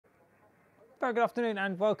Very good afternoon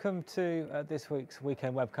and welcome to this week's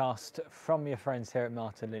weekend webcast from your friends here at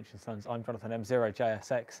Martin Lynch & Sons. I'm Jonathan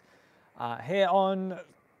M0JSX here on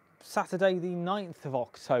Saturday the 9th of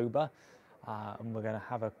October and we're going to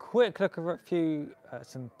have a quick look at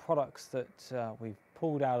some products that we've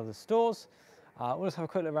pulled out of the stores. We'll just have a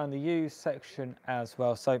quick look around the used section as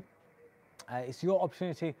well. So it's your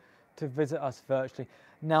opportunity to visit us virtually.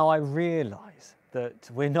 Now I realise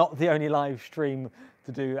that we're not the only live stream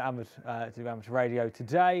to do amateur radio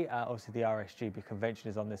today. Obviously the RSGB convention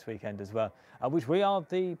is on this weekend as well, which we are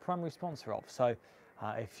the primary sponsor of. So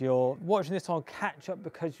if you're watching this on catch up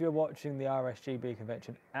because you're watching the RSGB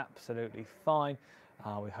convention, absolutely fine.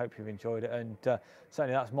 We hope you've enjoyed it, and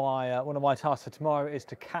certainly that's one of my tasks for tomorrow is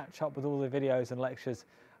to catch up with all the videos and lectures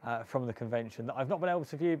from the convention that I've not been able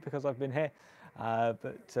to view because I've been here.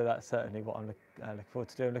 But that's certainly what I'm looking forward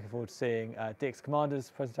to doing. I'm looking forward to seeing DX Commander's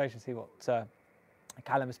presentation, see what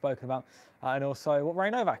Callum has spoken about, and also what Ray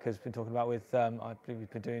Novak has been talking about with, I believe he's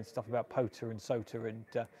been doing stuff about POTA and SOTA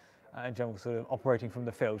and general sort of operating from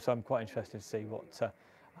the field. So I'm quite interested to see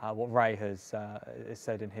what Ray has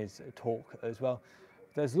said in his talk as well.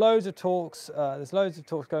 There's loads of talks. Going on at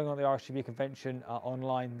the RSGB convention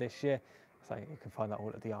online this year. So you can find that all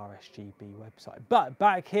at the RSGB website. But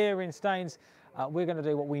back here in Staines, we're going to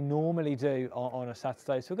do what we normally do on a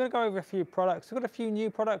Saturday. So we're going to go over a few products. We've got a few new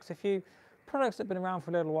products, a few products that have been around for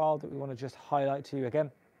a little while that we want to just highlight to you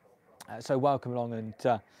again. So welcome along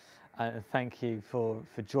and thank you for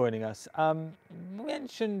joining us. We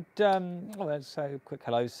mentioned, let's say a quick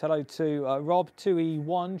hello. Hello to Rob, 2E1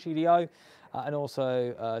 GDO, and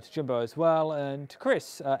also to Jimbo as well, and to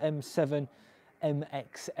Chris, M7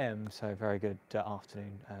 MXM. So very good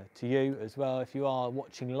afternoon to you as well. If you are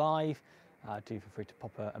watching live, do feel free to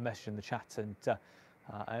pop a message in the chat and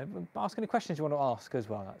ask any questions you want to ask as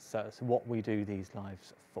well. That's what we do these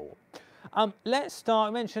lives for. Let's start.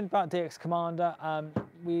 I mentioned about DX Commander.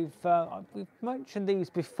 We've mentioned these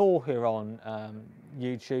before here on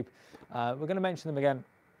YouTube. We're going to mention them again.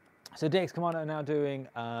 So DX Commander are now doing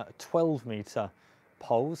 12 meter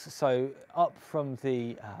poles, so up from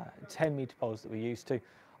the 10 meter poles that we're used to.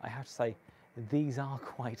 I have to say these are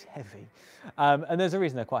quite heavy, and there's a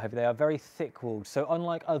reason they're quite heavy. They are very thick walled, so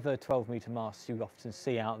unlike other 12 meter masts you often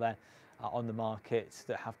see out there on the market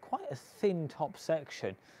that have quite a thin top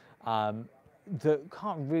section that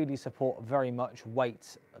can't really support very much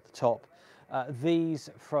weight at the top, these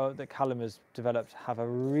that Callum has developed have a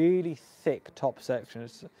really thick top section.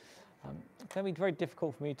 It's going to be very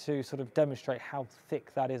difficult for me to sort of demonstrate how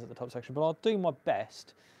thick that is at the top section, but I'll do my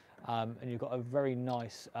best. And you've got a very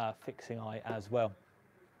nice fixing eye as well.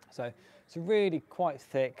 So it's really quite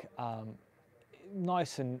thick,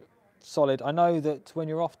 nice and solid. I know that when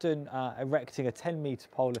you're often erecting a 10 meter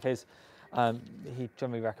pole of his, he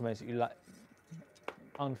generally recommends that you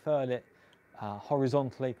unfurl it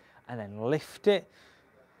horizontally and then lift it.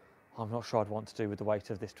 I'm not sure I'd want to do with the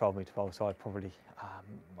weight of this 12 meter pole, so I'd probably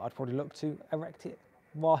look to erect it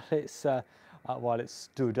while it's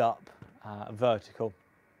stood up vertical.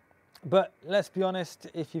 But let's be honest,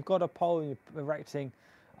 if you've got a pole and you're erecting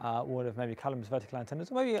one of maybe Callum's vertical antennas,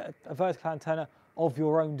 or maybe a vertical antenna of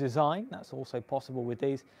your own design, that's also possible with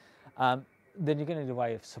these, then you're going to need a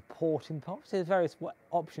way of supporting the pole. So there's various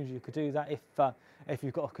options you could do that. If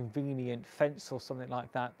you've got a convenient fence or something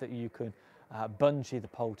like that that you can bungee the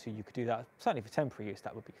pole to, you could do that. Certainly for temporary use,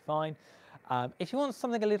 that would be fine. If you want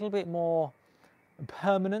something a little bit more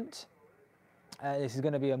permanent, this is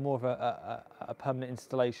going to be more of a permanent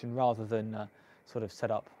installation rather than sort of set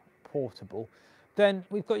up portable, then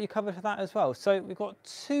we've got you covered for that as well. So we've got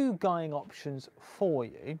two guying options for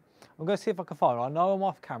you. I'm going to see if I can find them. I know I'm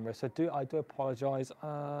off camera, so I do apologise,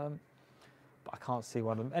 but I can't see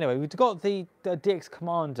one of them. Anyway, we've got the DX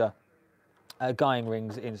Commander guying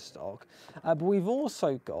rings in stock, but we've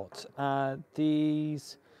also got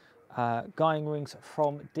these guying rings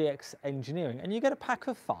from DX Engineering, and you get a pack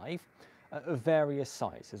of 5 of various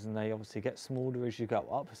sizes, and they obviously get smaller as you go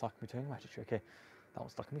up. It's like I'm doing a magic trick here. That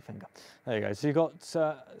one's stuck in my finger. There you go. So you've got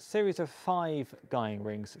a series of 5 guying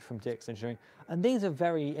rings from DX Engineering, and these are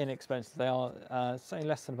very inexpensive. They are certainly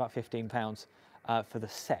less than about £15 for the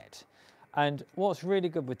set. And what's really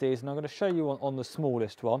good with these, and I'm going to show you on the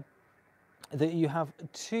smallest one, that you have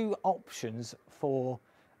 2 options for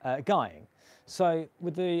guying. So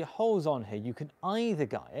with the holes on here, you can either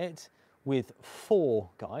guy it with 4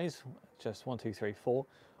 guys, just 1, 2, 3, 4,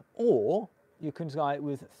 or you can guy it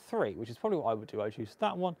with 3, which is probably what I would do. I'd use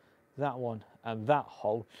that one, and that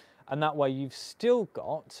hole, and that way you've still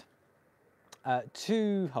got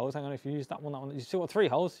 2 holes. Hang on, if you use that one, you've still got 3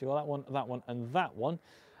 holes. You've got that one, and that one,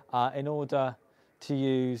 in order to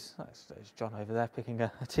use, there's John over there picking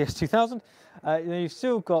a TS2000, you've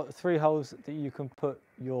still got 3 holes that you can put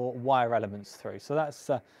your wire elements through. So that's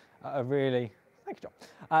a really, thank you,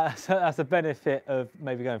 John. So that's a benefit of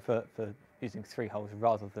maybe going for using 3 holes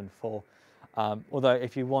rather than 4. Although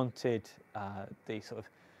if you wanted the sort of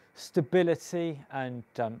stability and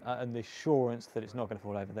the assurance that it's not going to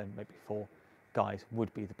fall over, then maybe 4 guys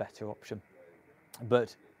would be the better option.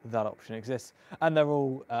 But that option exists, and they're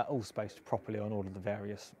all spaced properly on all of the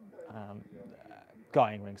various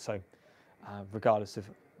guying rings. So regardless of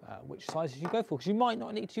which sizes you go for, because you might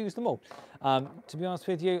not need to use them all. To be honest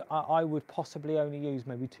with you, I would possibly only use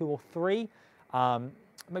maybe 2 or 3,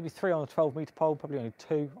 maybe 3 on a 12-metre pole, probably only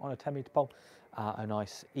 2 on a 10-metre pole. A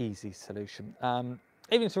nice, easy solution. Afternoon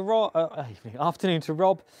to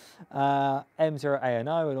Rob,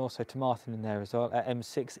 M0ANO, and also to Martin in there as well,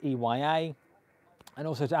 M6EYA, and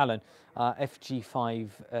also to Alan,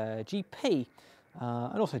 FG5GP,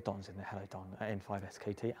 and also Don's in there. Hello, Don,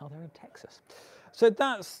 N5SKT out there in Texas. So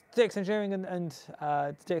that's DX Engineering and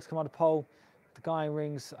the DX Commander pole, the guying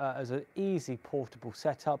rings as an easy portable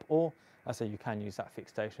setup, or I say you can use that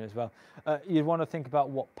fixed station as well. You'd want to think about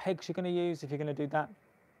what pegs you're going to use if you're going to do that.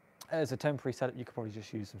 As a temporary setup, you could probably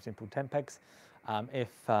just use some simple 10 pegs. If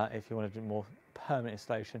you want to do more permanent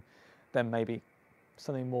installation, then maybe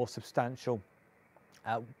something more substantial.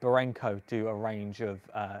 Barenco do a range of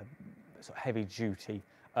sort of heavy-duty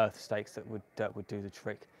earth stakes that would do the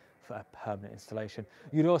trick for a permanent installation.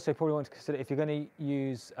 You'd also probably want to consider, if you're going to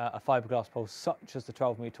use a fiberglass pole such as the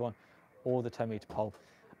 12-metre one or the 10-metre pole,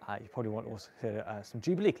 you probably want to also consider some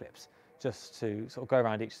Jubilee clips just to sort of go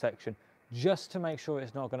around each section, just to make sure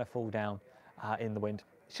it's not going to fall down in the wind.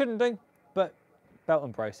 Shouldn't do, but belt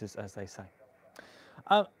and braces, as they say.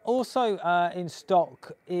 Also in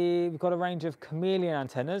stock, we've got a range of Chameleon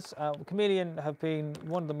antennas. Chameleon have been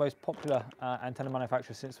one of the most popular antenna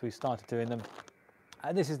manufacturers since we started doing them.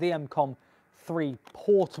 This is the MCOM 3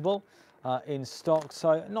 Portable in stock,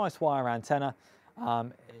 so a nice wire antenna,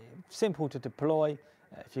 simple to deploy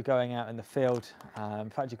if you're going out in the field. In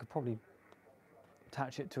fact, you could probably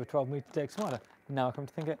attach it to a 12-metre DX Commander, now I come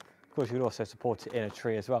to think it. Of course, you could also support it in a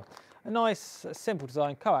tree as well. A nice, simple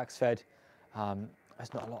design, coax fed.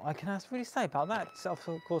 There's not a lot I can really say about that. Of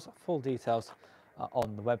course, full details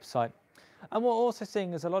on the website. And what we're also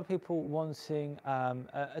seeing is a lot of people wanting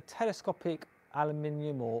a telescopic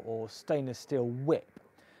aluminium or stainless steel whip.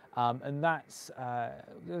 And that's,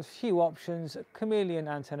 there's a few options. Chameleon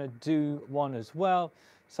antenna do one as well.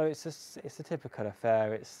 So it's a typical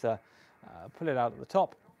affair. It's pull it out at the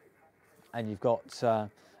top, and you've got a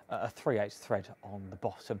 3/8 thread on the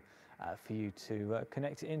bottom for you to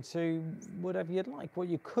connect it into whatever you'd like. What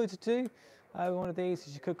you could do one of these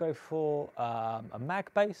is you could go for a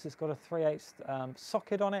mag base that's got a 3/8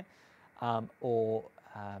 socket on it, or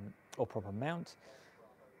proper mount.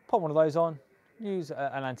 Pop one of those on. Use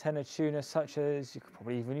an antenna tuner, such as, you could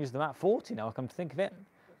probably even use the MAT 40 now I come to think of it,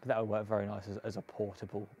 but that would work very nice as a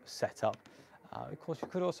portable setup. Of course, you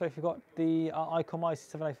could also, if you've got the ICOM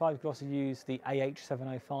IC705, you could also use the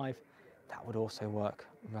AH705. That would also work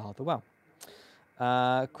rather well.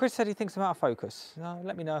 Chris said he thinks I'm out of focus.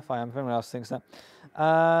 Let me know if I am, if anyone else thinks that.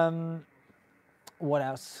 What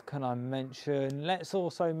else can I mention? Let's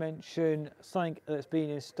also mention something that's been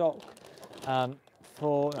in stock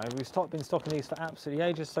we've been stocking these for absolutely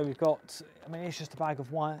ages. So we've got, I mean, it's just a bag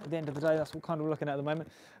of wire at the end of the day. That's what kind of we're looking at the moment.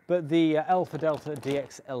 But the Alpha Delta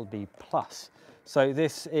DXLB Plus. So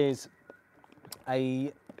this is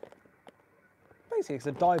basically it's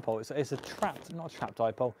a dipole. It's a trapped, not a trapped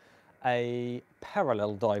dipole, a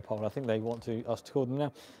parallel dipole. I think they want us to call them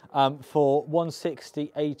now, for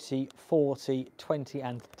 160, 80, 40, 20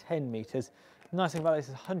 and 10 meters. Nice thing about this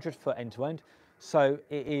is 100-foot end to end. So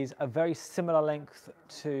it is a very similar length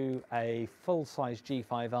to a full-size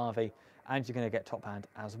G5 RV, and you're going to get top band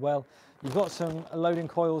as well. You've got some loading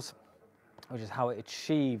coils, which is how it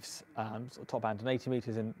achieves sort of top band and 80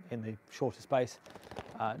 meters in the shorter space.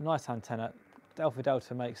 Nice antenna. Alpha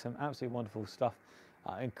Delta makes some absolutely wonderful stuff,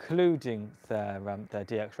 including their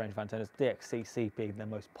DX range of antennas, DXCC being their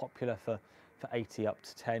most popular for 80 up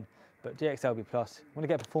to 10. But DXLB Plus, you want to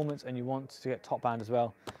get performance and you want to get top band as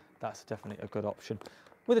well, that's definitely a good option.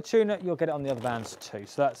 With a tuner, you'll get it on the other bands too.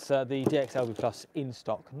 So that's the DXLB Plus in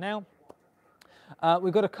stock now.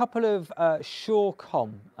 We've got a couple of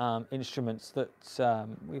Surecom instruments that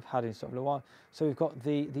we've had in stock for a while. So we've got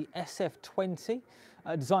the SF20,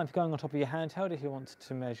 designed for going on top of your handheld if you want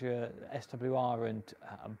to measure SWR and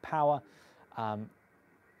power. Well,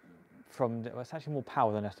 it's actually more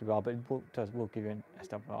power than SWR, but it will give you an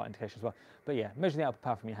SWR indication as well. But yeah, measure the output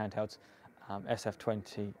power from your handhelds.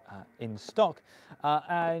 SF20 in stock,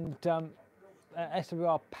 and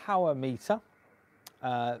SWR power meter.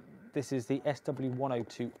 This is the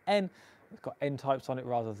SW102N. It's got N types on it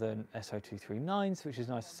rather than SO239s, which is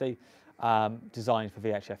nice to see. Designed for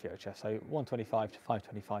VHF, UHF, so 125 to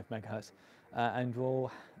 525 megahertz, and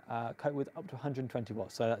will cope with up to 120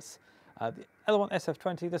 watts. So that's the other one,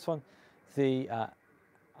 SF20. This one, the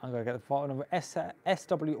I'm going to get the part number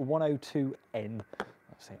SW102N.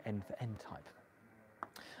 I'll say N for N type.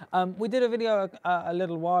 We did a video a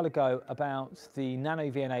little while ago about the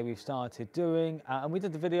nano VNA we've started doing, and we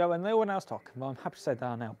did the video and they were now stock. Well, I'm happy to say they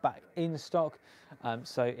are now back in stock.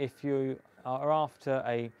 So if you are after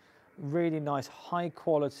a really nice high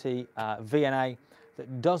quality VNA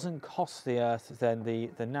that doesn't cost the earth, then the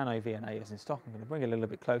nano VNA is in stock. I'm going to bring it a little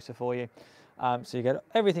bit closer for you. So you get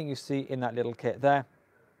everything you see in that little kit there,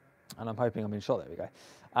 and I'm hoping I'm in shot. There we go.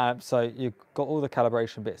 So you've got all the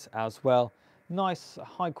calibration bits as well. Nice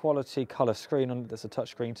high quality color screen on it. There's a touch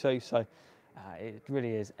screen too, so it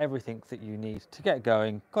really is everything that you need to get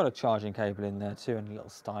going. Got a charging cable in there too, and a little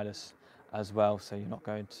stylus as well, so you're not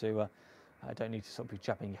going to don't need to sort of be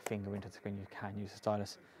jabbing your finger into the screen. You can use a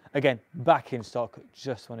stylus. Again, back in stock.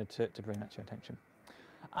 Just wanted to bring that to your attention.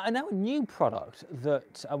 And now a new product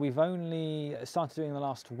that we've only started doing in the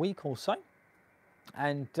last week or so,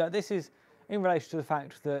 and this is in relation to the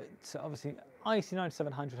fact that obviously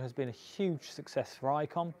IC9700 has been a huge success for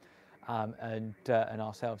ICOM and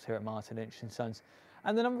ourselves here at Martin Lynch & Sons.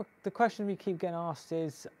 And the question we keep getting asked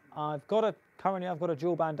is, currently I've got a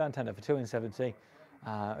dual band antenna for 2 in 70,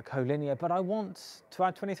 a collinear, but I want to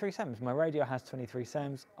add 23 SEMs. My radio has 23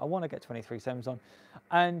 SEMs. I want to get 23 SEMs on.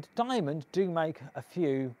 And Diamond do make a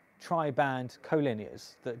few tri-band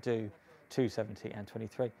collinears that do 270 and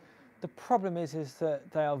 23. The problem is that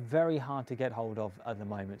they are very hard to get hold of at the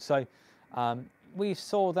moment. So we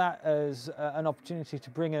saw that as an opportunity to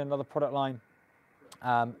bring in another product line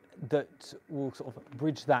that will sort of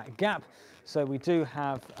bridge that gap. So we do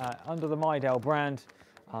have under the Midel brand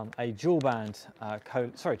a dual band,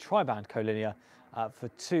 tri-band collinear for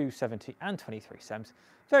 270 and 23 SEMs.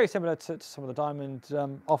 Very similar to some of the Diamond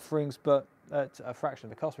offerings, but at a fraction of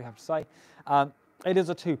the cost, we have to say. It is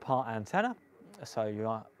a two-part antenna, so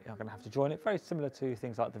you're going to have to join it. Very similar to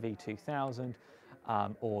things like the V2000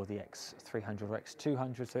 or the X300 or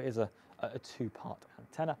X200, so it is a two-part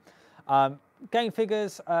antenna. Gain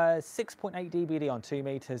figures, 6.8 dBd on 2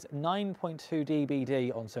 meters, 9.2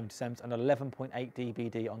 dBd on 70 SEMs, and 11.8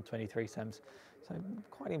 dBd on 23 SEMs. So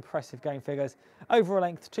quite impressive gain figures. Overall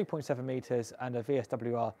length, 2.7 meters, and a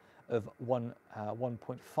VSWR of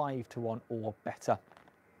 1.5 to 1 or better.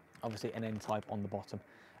 Obviously an N type on the bottom,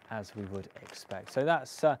 as we would expect. So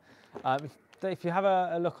that's, if you have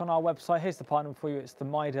a look on our website, here's the part number for you. It's the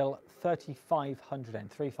Midel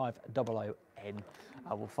 3500N, 3500N.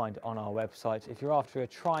 We'll find it on our website. If you're after a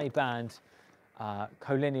tri-band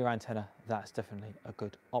collinear antenna, that's definitely a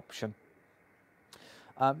good option.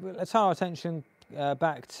 Let's turn our attention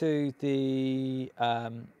back to the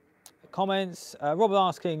comments. Rob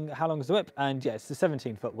asking how long is the whip, and yes, the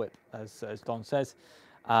 17-foot whip, as Don says.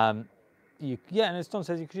 And as Don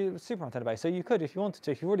says, you could use a super antenna base. So you could, if you wanted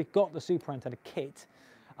to, if you've already got the super antenna kit,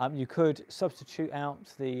 you could substitute out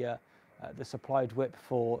the supplied whip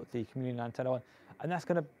for the communion antenna one, and that's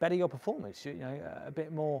going to better your performance. You know, a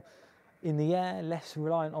bit more in the air, less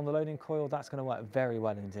reliant on the loading coil. That's going to work very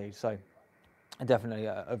well indeed. So definitely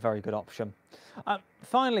a very good option.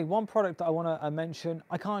 Finally, one product that I want to mention,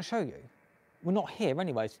 I can't show you. We're not here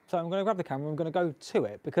anyways, so I'm going to grab the camera. I'm going to go to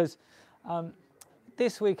it because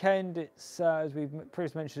this weekend, it's as we've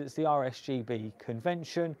previously mentioned, it's the RSGB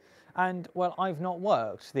convention. And well, I've not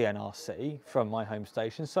worked the NRC from my home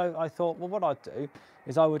station, so I thought, well, what I'd do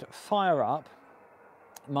is I would fire up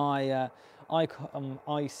my ICOM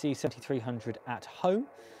IC7300 at home.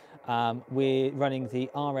 We're running the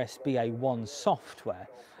RSBA1 software.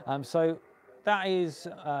 So that is,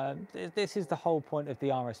 this is the whole point of the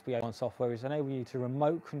RSBA1 software, is enable you to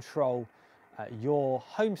remote control your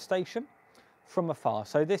home station from afar.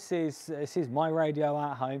 So this is my radio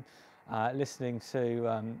at home, listening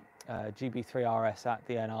to GB3RS at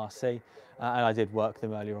the NRC, and I did work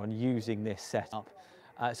them earlier on using this setup.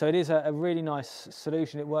 So it is a really nice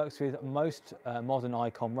solution. It works with most modern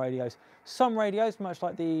ICOM radios. Some radios, much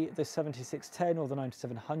like the 7610 or the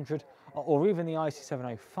 9700, or even the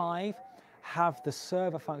IC705, have the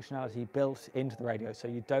server functionality built into the radio, so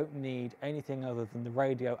you don't need anything other than the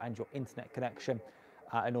radio and your internet connection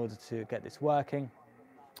in order to get this working.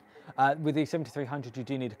 With the 7300, you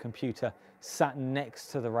do need a computer sat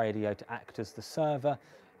next to the radio to act as the server.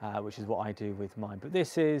 which is what I do with mine. But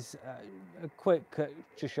this is a quick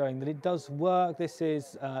just showing that it does work. This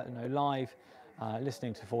is live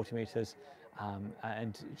listening to 40 meters,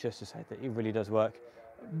 and just to say that it really does work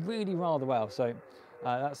really rather well. So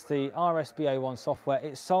that's the RSBA1 software.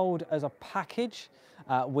 It's sold as a package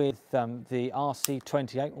with the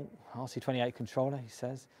RC28 controller, he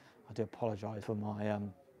says. I do apologise for my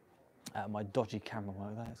my dodgy camera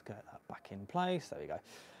work there. Let's get that back in place. There we go.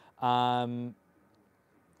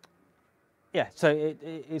 Yeah, so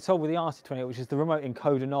it's sold with the RC28, which is the remote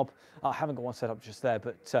encoder knob. I haven't got one set up just there,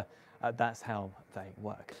 but that's how they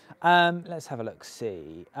work. Let's have a look,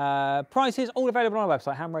 see. Prices all available on our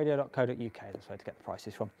website, hamradio.co.uk. That's where to get the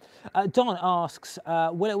prices from. Don asks,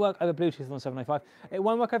 will it work over Bluetooth on 705? It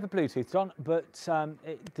won't work over Bluetooth, Don, but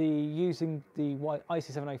using the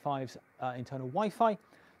IC705's internal Wi-Fi,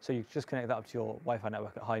 so you just connect that up to your Wi-Fi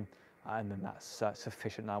network at home, and then that's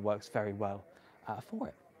sufficient. That works very well for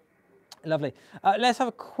it. Lovely. Let's have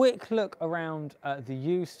a quick look around the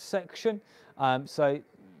used section. So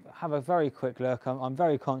have a very quick look. I'm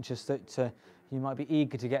very conscious that you might be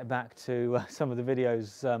eager to get back to some of the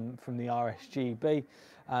videos from the RSGB.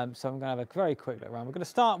 So I'm going to have a very quick look around. We're going to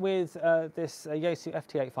start with this Yaesu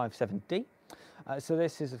FT857D. So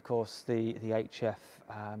this is, of course, the HF,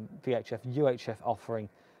 VHF, UHF offering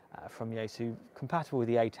from Yaesu, compatible with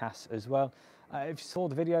the ATAS as well. If you saw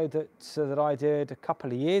the video that I did a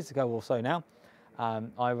couple of years ago or so now,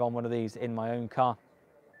 I run one of these in my own car.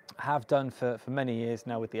 Have done for many years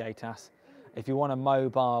now with the ATAS. If you want a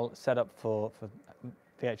mobile setup for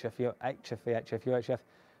VHF, UHF,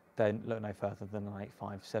 then look no further than an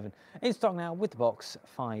 857. In stock now with the box,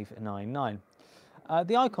 599.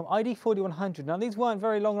 The ICOM ID4100. Now these weren't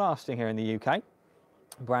very long lasting here in the UK.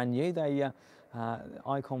 Brand new.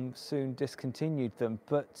 ICOM soon discontinued them,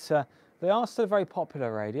 but they are still a very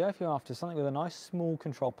popular radio if you're after something with a nice small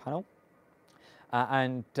control panel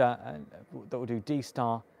and that will do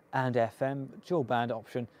D-Star and FM, dual band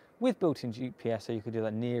option with built-in GPS, so you could do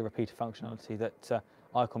that near repeater functionality that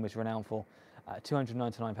ICOM is renowned for.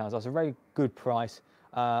 £299. That's a very good price.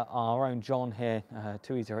 Our own John here,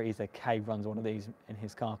 2E0EZK, runs one of these in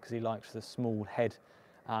his car because he likes the small head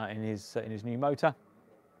in his new motor.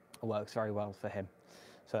 It works very well for him.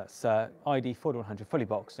 So that's ID4100 fully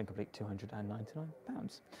boxed and complete,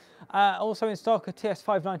 £299. Also in stock a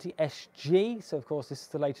TS590 SG. So of course this is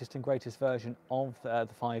the latest and greatest version of the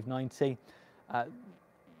 590. I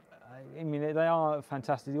mean, they are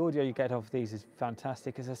fantastic. The audio you get off these is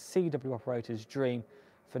fantastic. It's a CW operator's dream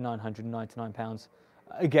for £999.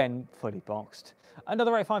 Again, fully boxed.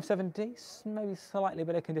 Another 857D, maybe slightly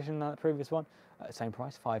better condition than the previous one. Same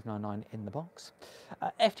price, $599 in the box.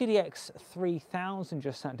 FTDX 3000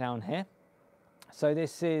 just sat down here. So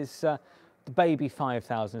this is the baby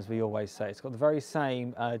 5000, as we always say. It's got the very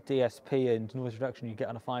same DSP and noise reduction you get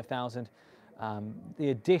on a 5000. The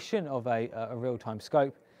addition of a real-time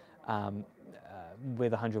scope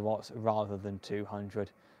with 100 watts rather than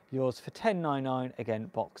 200. Yours for $10.99, again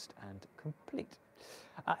boxed and complete.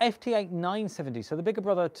 FT8 970, so the bigger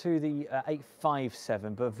brother to the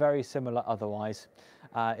 857, but very similar otherwise.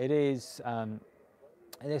 It is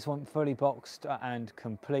this one fully boxed and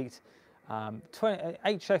complete.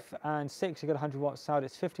 HF and 6, you get 100 watts out.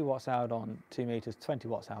 It's 50 watts out on 2 meters, 20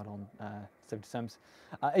 watts out on 70 cents.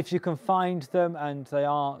 If you can find them, and they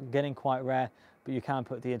are getting quite rare, but you can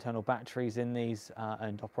put the internal batteries in these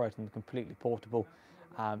and operate them completely portable.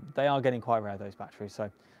 They are getting quite rare, those batteries,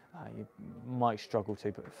 so you might struggle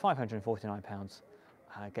to, but £549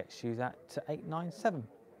 gets you that to 897.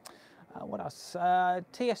 What else?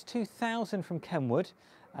 TS2000 from Kenwood,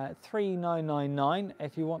 3999.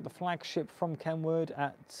 If you want the flagship from Kenwood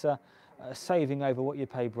at saving over what you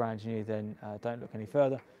pay brand new, then don't look any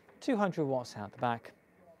further. 200 watts out the back.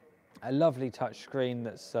 A lovely touch screen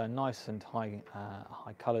that's nice and high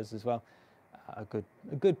colours as well. A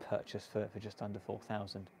good purchase for just under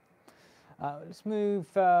 4,000. Let's move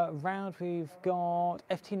round. We've got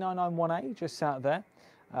FT991A just out there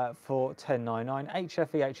for $10.99. HF,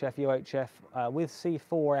 VHF, UHF with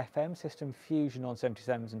C4 FM system fusion on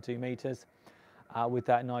 77s and 2 meters with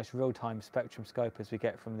that nice real-time spectrum scope as we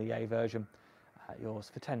get from the A version. Yours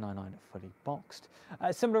for $10.99 fully boxed.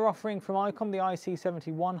 Similar offering from ICOM, the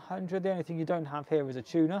IC70-100. The only thing you don't have here is a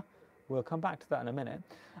tuner. We'll come back to that in a minute.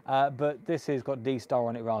 But this has got D-Star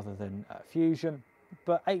on it rather than Fusion.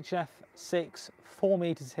 But HF 6, 4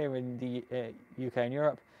 meters here in the UK and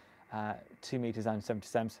Europe, 2 meters and 70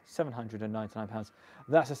 cents, £799.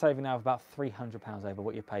 That's a saving now of about £300 over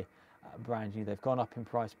what you pay brand new. They've gone up in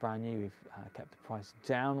price brand new. We've kept the price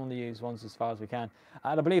down on the used ones as far as we can.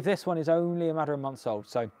 And I believe this one is only a matter of months old.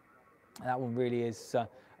 So that one really is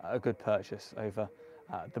a good purchase over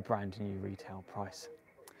the brand new retail price.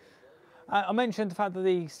 I mentioned the fact that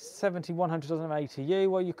the 7100 doesn't have ATU.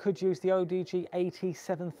 Well, you could use the ODG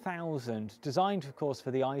 87,000, designed of course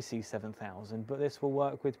for the IC 7000, but this will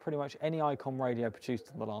work with pretty much any Icom radio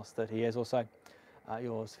produced in the last 30 years or so.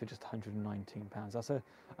 Yours for just £119. That's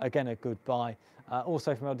again a good buy.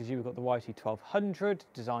 Also from LDG we've got the YT1200,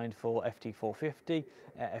 designed for FT450,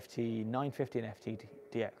 FT950 and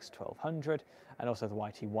FTDX 1200, and also the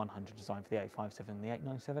YT100, designed for the 857 and the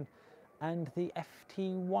 897. And the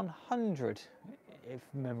FT100, if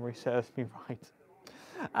memory serves me right.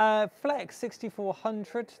 Flex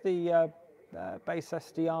 6400, the base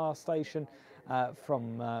SDR station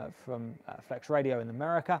from Flex Radio in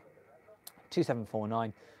America,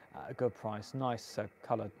 2749, a good price, nice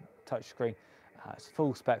coloured touchscreen. It's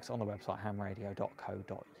full specs on the website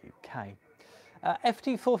hamradio.co.uk.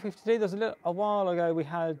 FT450D, there was a while ago we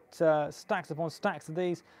had stacks upon stacks of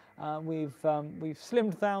these. We've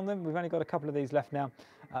slimmed down them. We've only got a couple of these left now.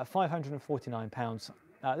 £549.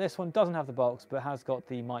 This one doesn't have the box, but has got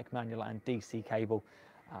the mic manual and DC cable.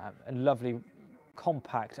 A lovely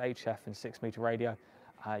compact HF and 6-metre radio.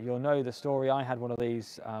 You'll know the story. I had one of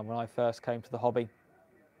these when I first came to the hobby.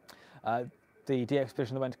 The DX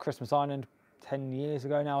expedition that went to Christmas Island 10 years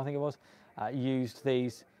ago now, I think it was, used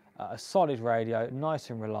these. A solid radio, nice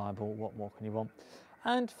and reliable. What more can you want?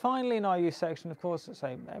 And finally, in our use section, of course,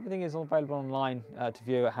 so everything is available online to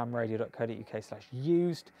view at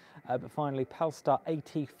hamradio.co.uk/used. But finally, Pelstar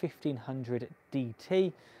AT1500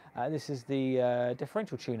 DT. This is the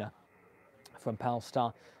differential tuner from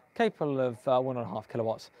Pelstar, capable of 1.5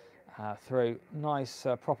 kilowatts through. Nice,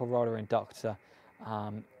 proper roller inductor.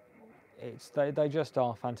 They just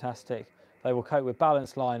are fantastic. They will cope with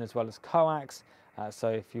balance line as well as coax. So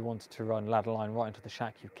if you wanted to run ladder line right into the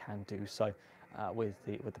shack, you can do so with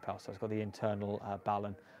the Pelstar. It's got the internal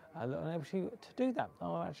balun that enables you to do that.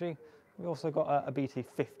 Oh, actually, we also got a BT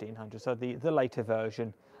 1500, so the later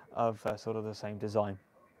version of sort of the same design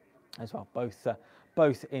as well.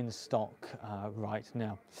 Both in stock right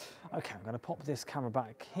now. Okay, I'm going to pop this camera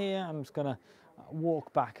back here. I'm just going to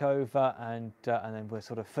walk back over and then we'll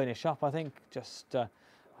sort of finish up. I think just.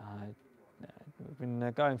 We've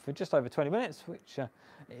been going for just over 20 minutes, which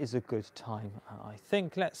is a good time, I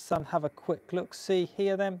think. Let's have a quick look see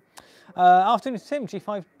here then. Afternoon to Tim,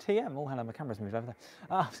 G5TM. Oh, hello, my camera's moved over there.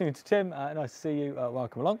 Afternoon to Tim, nice to see you.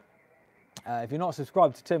 Welcome along. If you're not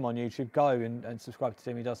subscribed to Tim on YouTube, go and subscribe to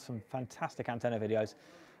Tim. He does some fantastic antenna videos.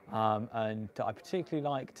 And I particularly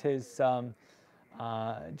liked his...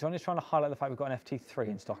 John is trying to highlight the fact we've got an FT3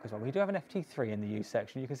 in stock as well. We do have an FT3 in the used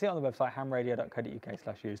section. You can see it on the website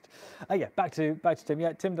hamradio.co.uk/used. Yeah, back to Tim.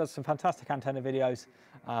 Yeah, Tim does some fantastic antenna videos.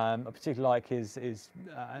 I particularly like his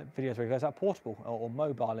videos where he goes out portable or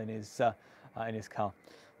mobile in his car.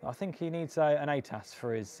 I think he needs an ATAS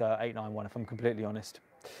for his 891, if I'm completely honest.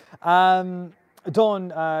 Dawn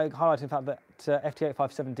highlighting the fact that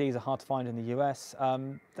FT857Ds are hard to find in the US.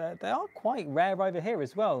 They are quite rare over here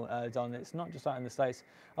as well, Don. It's not just out in the States.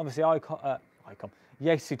 Obviously,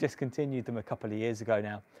 Yaesu discontinued them a couple of years ago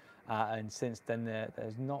now. And since then,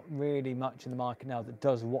 there's not really much in the market now that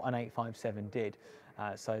does what an 857 did.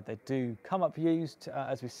 So they do come up used,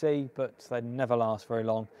 as we see, but they never last very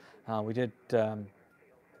long. We did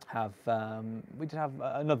have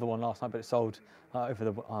another one last night, but it sold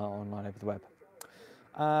online over the web.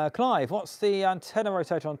 Clive, what's the antenna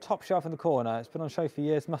rotator on top shelf in the corner? It's been on show for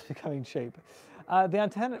years, must be going cheap. The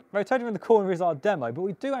antenna rotator in the corner is our demo, but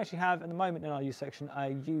we do actually have, at the moment in our used section, a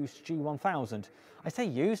used G1000. I say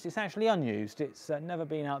used, it's actually unused. It's never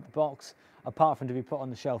been out the box, apart from to be put on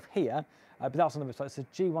the shelf here. But that's on the website. It's a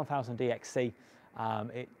G1000 DXC.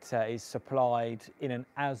 It is supplied in an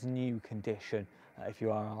as-new condition if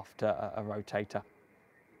you are after a rotator.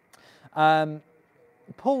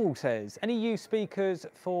 Paul says, any used speakers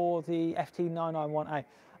for the FT991A?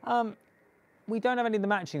 We don't have any of the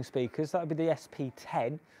matching speakers. That would be the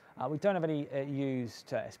SP10. We don't have any used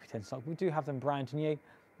SP10 stock. We do have them brand new.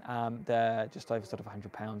 They're just over sort of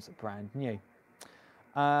 £100 brand new.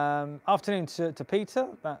 Afternoon to Peter.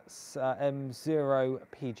 That's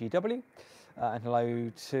M0PGW. And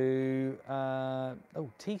hello to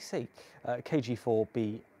TC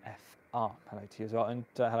KG4BFR. Hello to you as well, and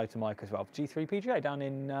hello to Mike as well. G3PGA down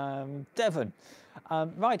in Devon.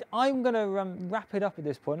 Right, I'm going to wrap it up at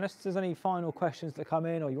this point. Unless there's any final questions that come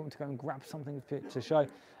in, or you want me to go and grab something to show,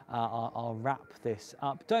 I'll wrap this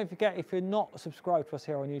up. Don't forget, if you're not subscribed to us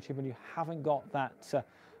here on YouTube and you haven't got that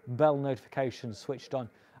bell notification switched on,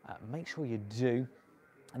 make sure you do.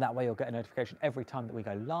 And that way you'll get a notification every time that we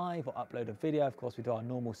go live or upload a video. Of course, we do our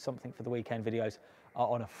normal something for the weekend videos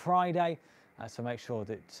on a Friday. So make sure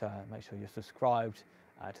you're subscribed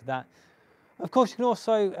to that. Of course, you can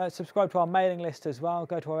also subscribe to our mailing list as well.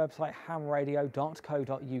 Go to our website,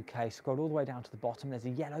 hamradio.co.uk. Scroll all the way down to the bottom. There's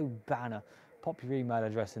a yellow banner. Pop your email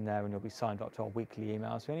address in there and you'll be signed up to our weekly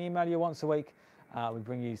emails. We email you once a week. We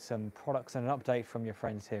bring you some products and an update from your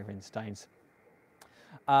friends here in Staines.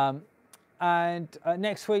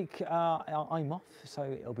 Next week I'm off, so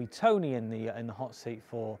it'll be Tony in the hot seat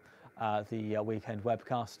for the weekend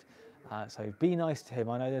webcast. So be nice to him.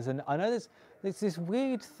 I know there's this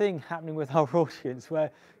weird thing happening with our audience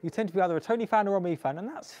where you tend to be either a Tony fan or a me fan, and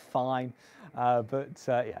that's fine. Yeah,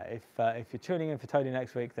 if you're tuning in for Tony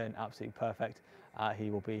next week, then absolutely perfect. He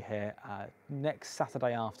will be here next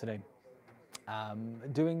Saturday afternoon,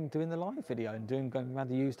 doing the live video and going around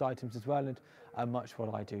the used items as well, and much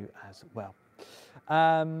what I do as well.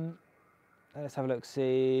 Let's have a look.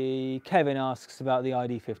 See, Kevin asks about the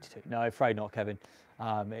ID52. No, afraid not, Kevin.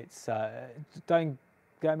 Don't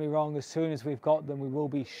get me wrong. As soon as we've got them, we will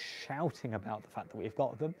be shouting about the fact that we've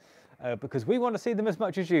got them, because we want to see them as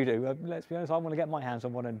much as you do. Let's be honest. I want to get my hands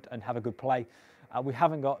on one and have a good play. We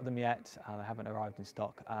haven't got them yet. They haven't arrived in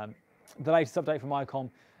stock. The latest update from Icom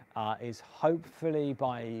is hopefully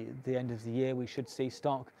by the end of the year we should see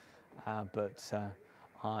stock, but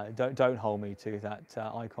don't hold me to that.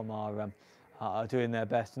 Icom are doing their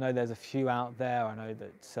best. I know there's a few out there. I know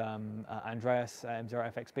that Andreas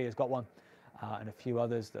M0FXB has got one, and a few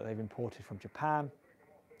others that they've imported from Japan.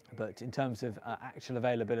 But in terms of actual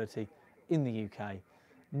availability in the UK,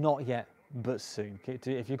 not yet, but soon.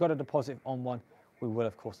 If you've got a deposit on one, we will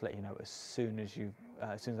of course let you know as soon as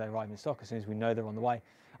they arrive in stock, as soon as we know they're on the way.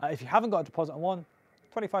 If you haven't got a deposit on one,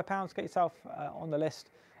 £25, get yourself on the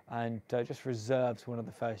list, and just reserves one of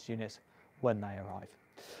the first units when they arrive.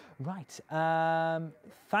 Right,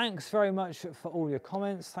 thanks very much for all your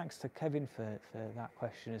comments. Thanks to Kevin for that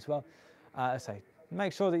question as well.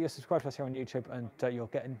 Make sure that you're subscribed to us here on YouTube, and you're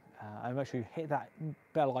getting, and make sure you hit that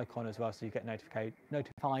bell icon as well so you get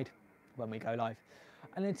notified when we go live.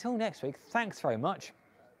 And until next week, thanks very much.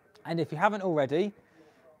 And if you haven't already,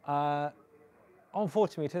 on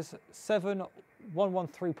 40 metres,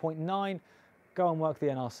 7113.9, go and work the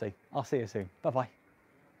NRC. I'll see you soon. Bye-bye.